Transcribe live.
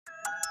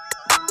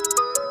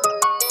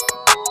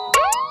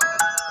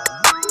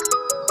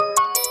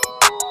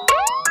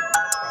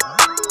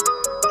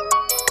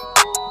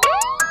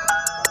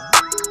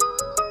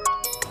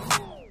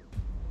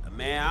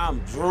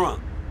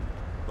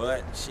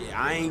Shit,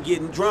 I ain't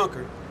getting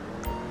drunker.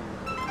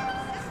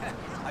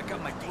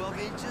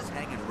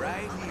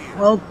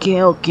 Oke,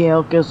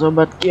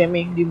 sobat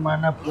gaming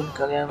dimanapun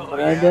kalian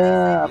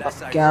berada, apa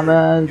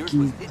kabar?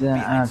 Kita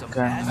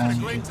akan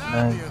lanjut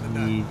lagi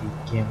di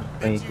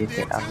gameplay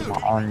GTA 5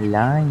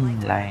 online.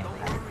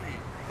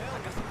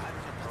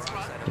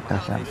 Kita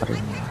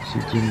samperin si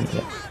Jimmy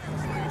ya.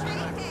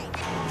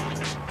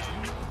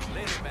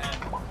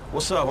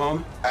 What's up,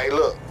 homie? Hey,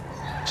 look,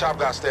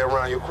 Chop got to stay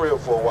around your crib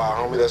for a while,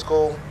 homie. That's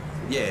cool?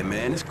 Yeah,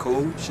 man, it's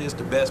cool. Shit's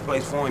the best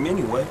place for him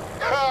anyway.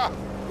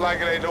 Like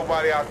it ain't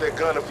nobody out there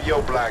gunning for your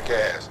black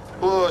ass.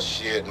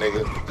 Bullshit,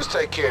 nigga. Just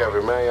take care of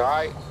it, man, all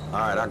right? All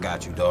right, I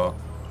got you, dog.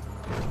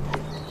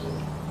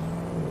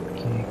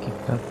 Oke,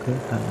 kita ke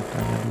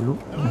tanda-tanda dulu.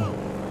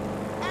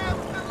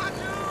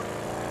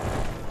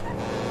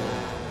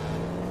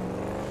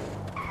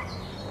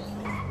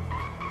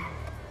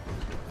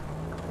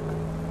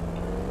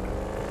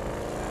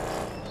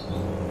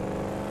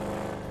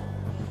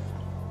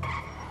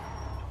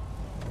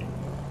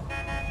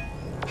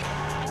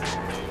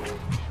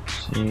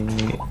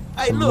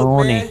 Hey,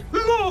 look, man.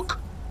 Look!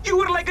 You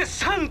were like a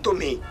son to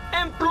me.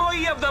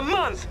 Employee of the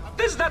month.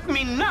 Does that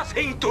mean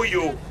nothing to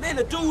you? Man,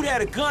 the dude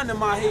had a gun to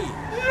my head.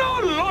 No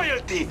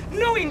loyalty,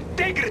 no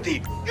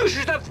integrity. You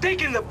should have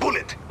taken the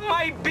bullet.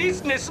 My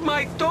business,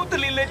 my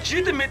totally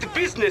legitimate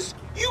business.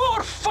 You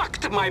are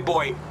fucked, my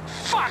boy.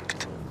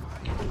 Fucked.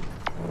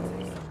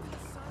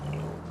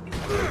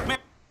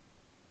 Man.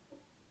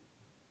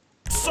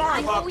 Sorry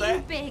about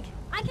that. Big.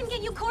 I can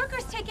get you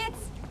Corker's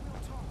tickets.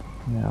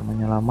 Ya,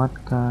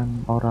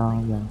 menyelamatkan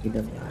orang yang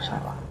tidak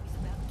bersalah.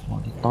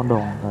 Mau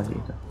ditodong tadi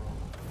itu.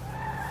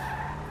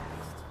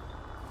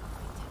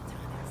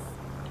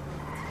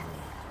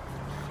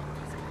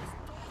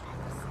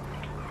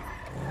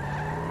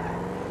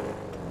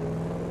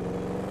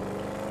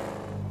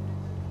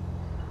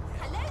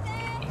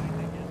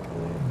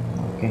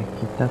 Oke,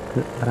 kita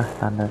ke arah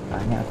tanda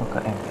tanya atau ke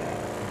M.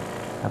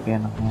 Tapi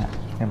enaknya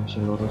M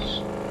masih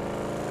lurus.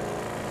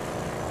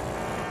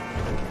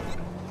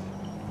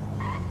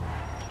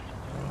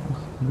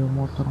 Ada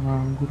motor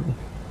nganggur deh.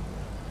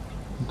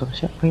 Motor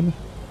siapa ini?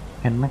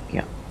 NMAX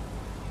ya?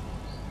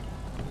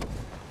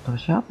 Motor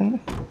siapa ini?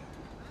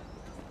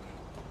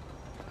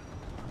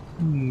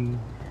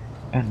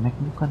 NMAX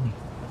bukan nih?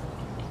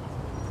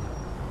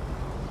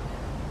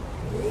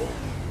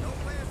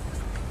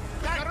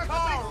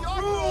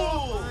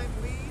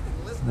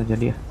 Nggak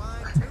jadi ya?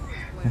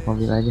 Naik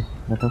mobil aja,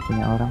 nggak tahu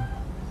punya orang.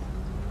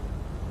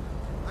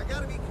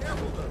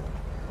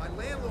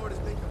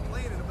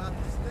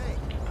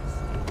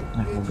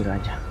 Naik mobil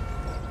aja.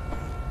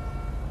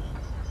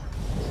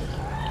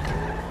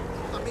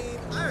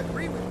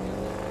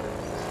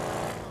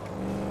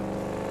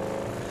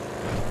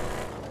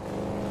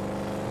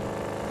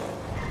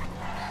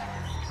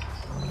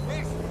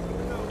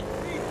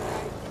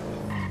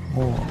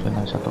 Oh,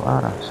 benar satu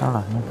arah,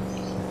 salahnya.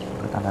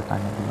 Ke tanda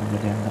tanya dulu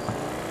jadi yang dapat.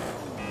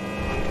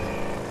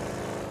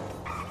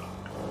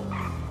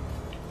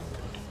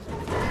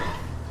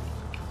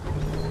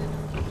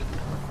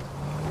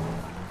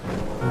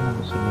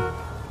 Di sini.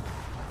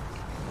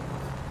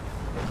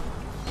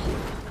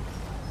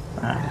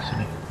 Di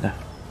sini. Dah.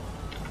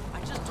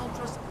 Motor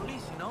siapa?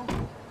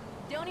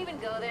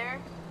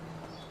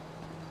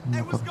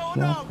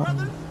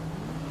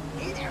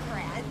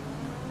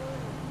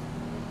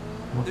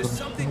 There's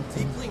something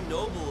deeply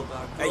noble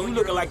about. Hey, you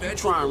looking like you're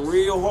trying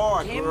real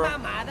hard, girl.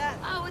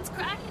 Oh, it's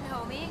cracking,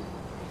 homie.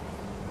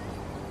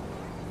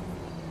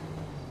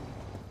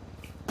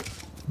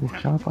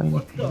 Siapa ini?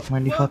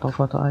 Main di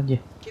foto-foto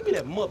aja. Give me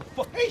that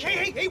motherfucker.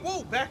 Hey,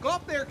 whoa, back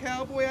off there,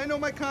 cowboy. I know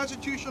my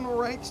constitutional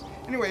rights.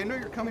 Anyway, I know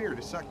you're coming here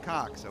to suck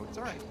cock, so it's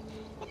all right.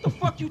 What the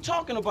fuck you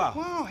talking about?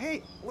 Wow,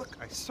 hey, look,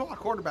 I saw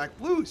Quarterback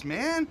Blues,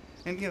 man.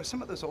 And, you know,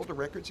 some of those older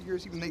records of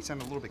yours, even they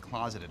sound a little bit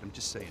closeted. I'm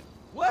just saying.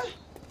 What?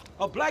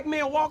 A black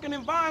man walking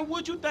in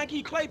Vinewood, you think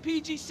he Clay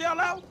PG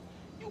sellout?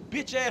 You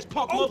bitch-ass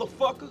punk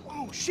motherfucker.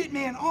 Oh, shit,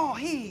 man. Oh,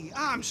 hey,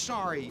 I'm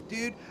sorry,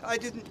 dude. I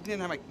didn't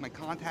have my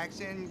contacts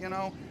in, you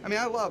know? I mean,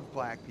 I love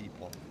black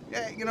people.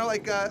 Yeah, you know,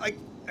 like I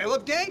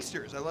love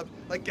gangsters. I love,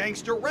 like,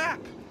 gangster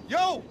rap.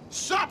 Yo,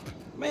 sup?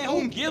 Man,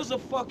 who gives a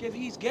fuck if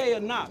he's gay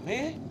or not,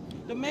 man?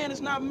 The man is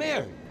not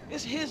married.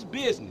 It's his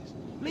business.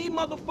 Leave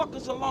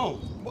motherfuckers alone.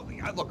 Well,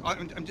 look,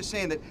 I'm just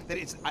saying that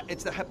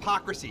it's the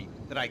hypocrisy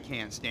that I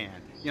can't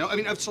stand. You know, I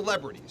mean, of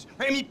celebrities.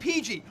 Right? I mean,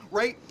 PG,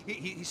 right?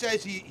 He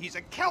says he's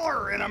a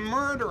killer and a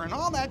murderer and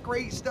all that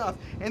great stuff.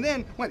 And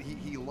then, what,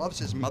 he loves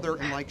his mother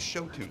and likes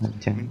show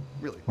tunes. I mean,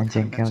 really, what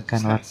kind of message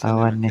is that sending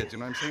our kids? You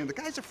know what I'm saying? The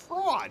guy's a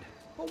fraud.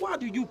 Well, why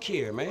do you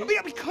care, man?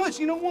 Yeah, because,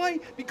 you know why?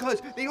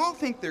 Because they all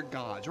think they're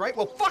gods, right?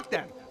 Well, fuck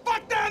them!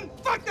 Fuck them!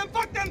 Fuck them!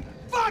 Fuck them!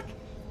 Fuck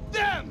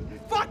them!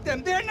 Fuck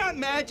them! They're not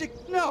magic!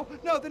 No,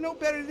 they're no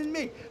better than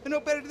me. They're no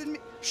better than me.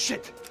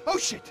 Shit! Oh,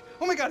 shit!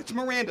 Oh, my God, it's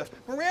Miranda.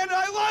 Miranda,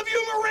 I love you,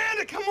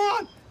 Miranda! Come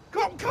on!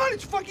 Come on,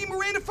 it's fucking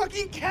Miranda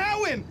fucking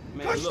Cowan.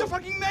 Man, She's the look.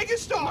 fucking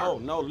megastar.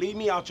 No, leave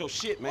me out your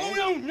shit, man.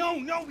 Oh,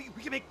 no. We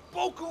can make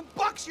boku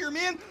bucks here,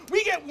 man.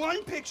 We get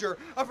one picture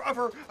of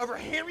her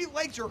hairy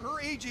legs or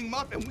her aging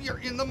muff, and we are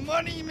in the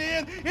money,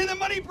 man. In the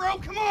money, bro.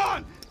 Come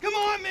on,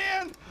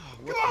 man.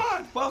 Come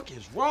on. What the fuck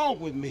is wrong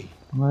with me?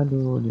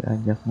 Waduh,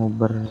 diajak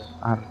ngobrol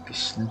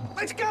artis nih.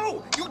 Let's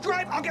go. You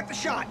drive, I'll get the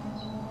shot.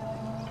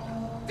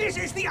 This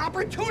is the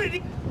opportunity.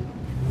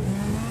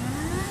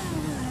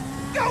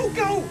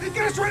 Go.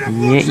 Get us right up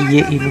alongside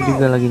Iya, that ini limo.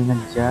 juga lagi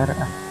ngejar.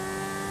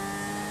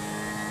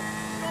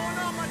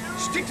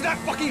 Stick to that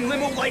fucking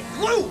limo like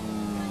glue.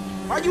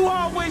 Are you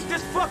always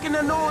this fucking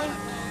annoying?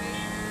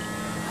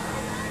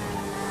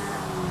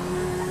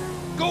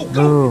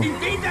 Go.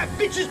 Invade that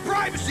bitch's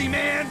privacy,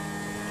 man.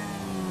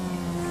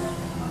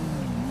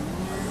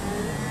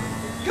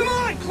 Come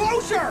on,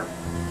 closer.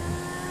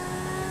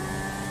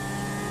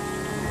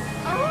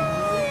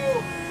 Oh,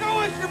 no,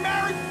 it's your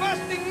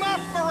marriage-busting muff,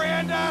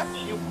 Miranda.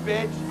 You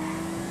bitch.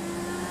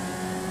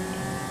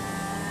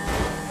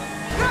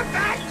 Not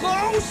that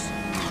close.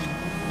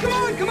 Come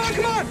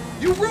on.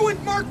 You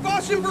ruined Mark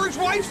Vossenberg's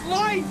wife's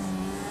life.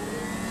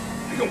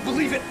 I don't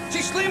believe it.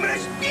 She's slamming a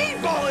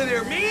speedball in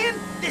there, man.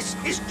 This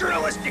is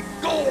journalistic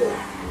gold.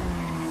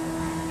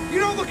 You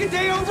don't look a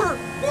day over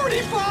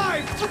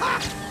 45.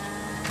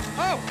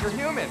 Oh, you're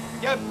human.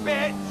 You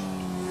bitch.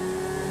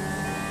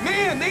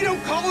 Man, they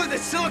don't call her the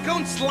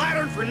silicone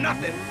slattern for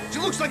nothing. She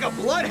looks like a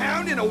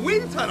bloodhound in a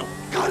wind tunnel.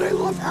 God, I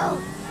love her.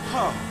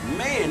 Oh,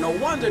 man, no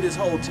wonder this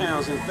whole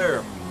town's in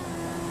therapy.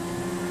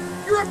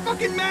 You're a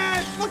fucking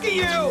mess. Look at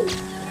you.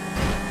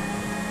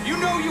 You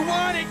know you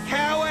want it,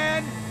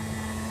 Cowan.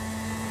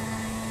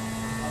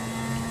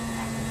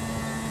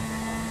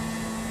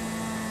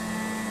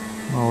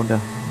 Oh,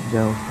 udah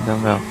jauh,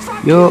 udah.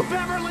 Yuk.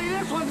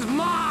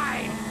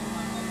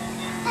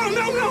 Oh,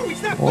 no, it's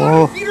that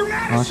Oh, Peter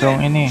Madison. langsung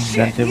ini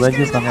ganti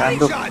baju pakai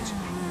anduk.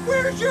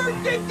 Where's your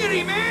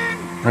dignity, man?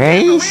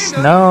 Race,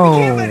 Miranda, no.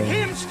 We can't let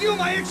him steal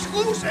my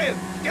exclusive.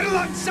 Get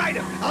alongside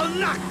him. I'll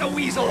knock the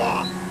weasel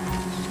off.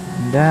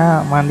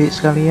 Udah, mandi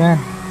sekalian.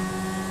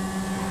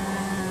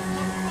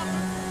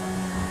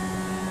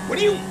 What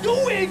are you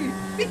doing?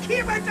 We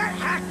can't let that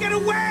hack get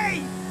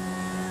away.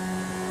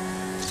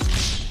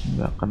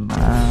 Nggak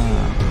kena.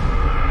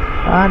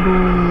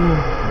 Aduh,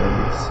 nggak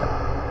bisa.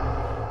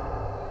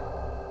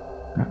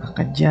 Nggak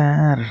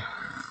kekejar.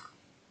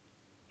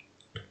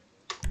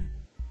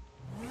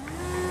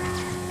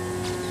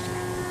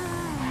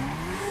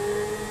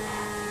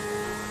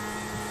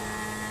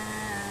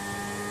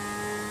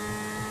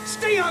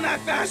 Stay on that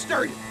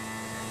bastard!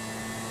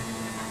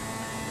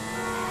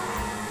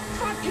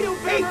 Fuck you,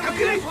 hey, how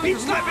can I bitch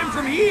slap him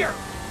from here?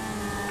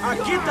 I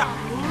get the...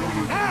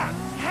 Ha!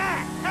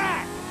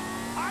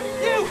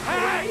 You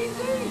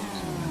crazy?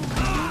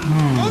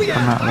 Oh yeah,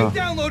 kena I loh.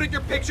 downloaded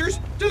your pictures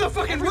to the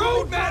fucking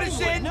road,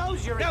 Madison! Now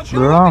show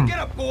Belum. up and get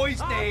a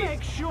boy's name!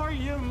 Make sure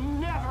you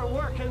never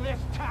work in this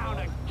town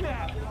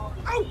again.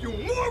 Oh, you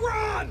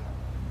moron!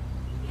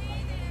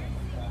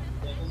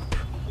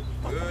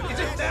 Is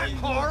it that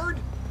hard?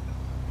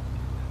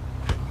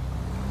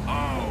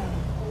 Oh.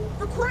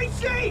 For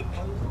Christ's sake!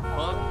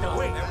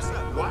 Wait,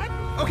 what?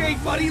 Okay,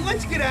 buddy,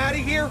 let's get out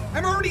of here.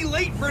 I'm already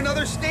late for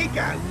another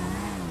stakeout.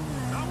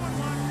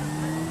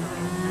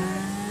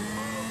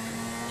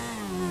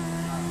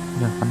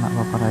 Udah kena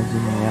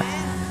paparazzinya ya.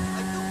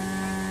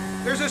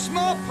 There's a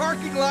small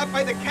parking lot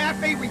by the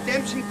Cafe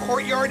Redemption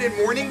Courtyard in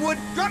Morningwood.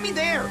 Drop me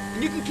there,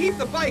 and you can keep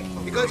the bike,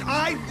 because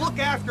I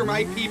look after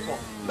my people.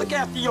 Look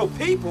after your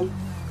people?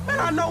 Man,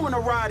 I know when a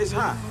ride is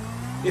hot.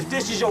 If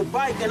this is your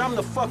bike, then I'm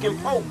the fucking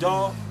Pope,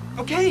 dawg.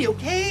 Okay.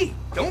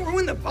 Don't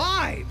ruin the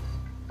vibe.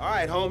 All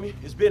right, homie.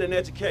 It's been an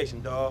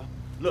education, dawg.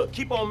 Look,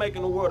 keep on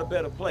making the world a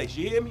better place,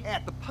 you hear me?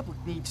 Yeah, the public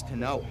needs to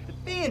know. The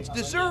fans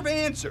deserve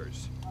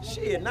answers.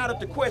 Shit, not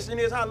if the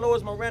question is how low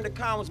is Miranda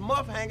Cowan's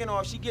muff hanging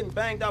or if she getting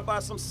banged out by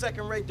some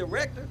second-rate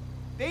director.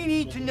 They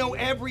need to know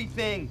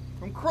everything,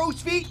 from crow's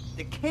feet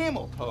to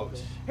camel toes.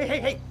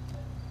 Hey.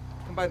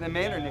 Come by the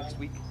manor next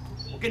week.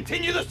 We'll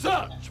continue the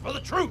search for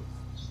the truth.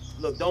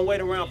 Look, don't wait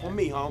around for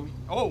me, homie.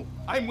 Oh,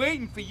 I'm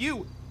waiting for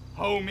you,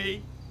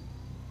 homie.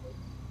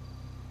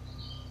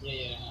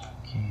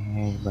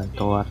 Oke,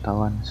 bantu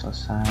wartawan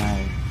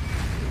selesai.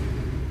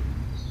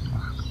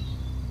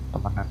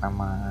 Temenan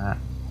sama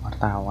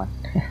wartawan.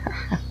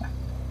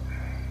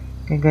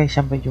 Oke guys,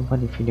 sampai jumpa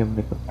di video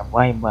berikutnya.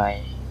 Bye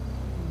bye.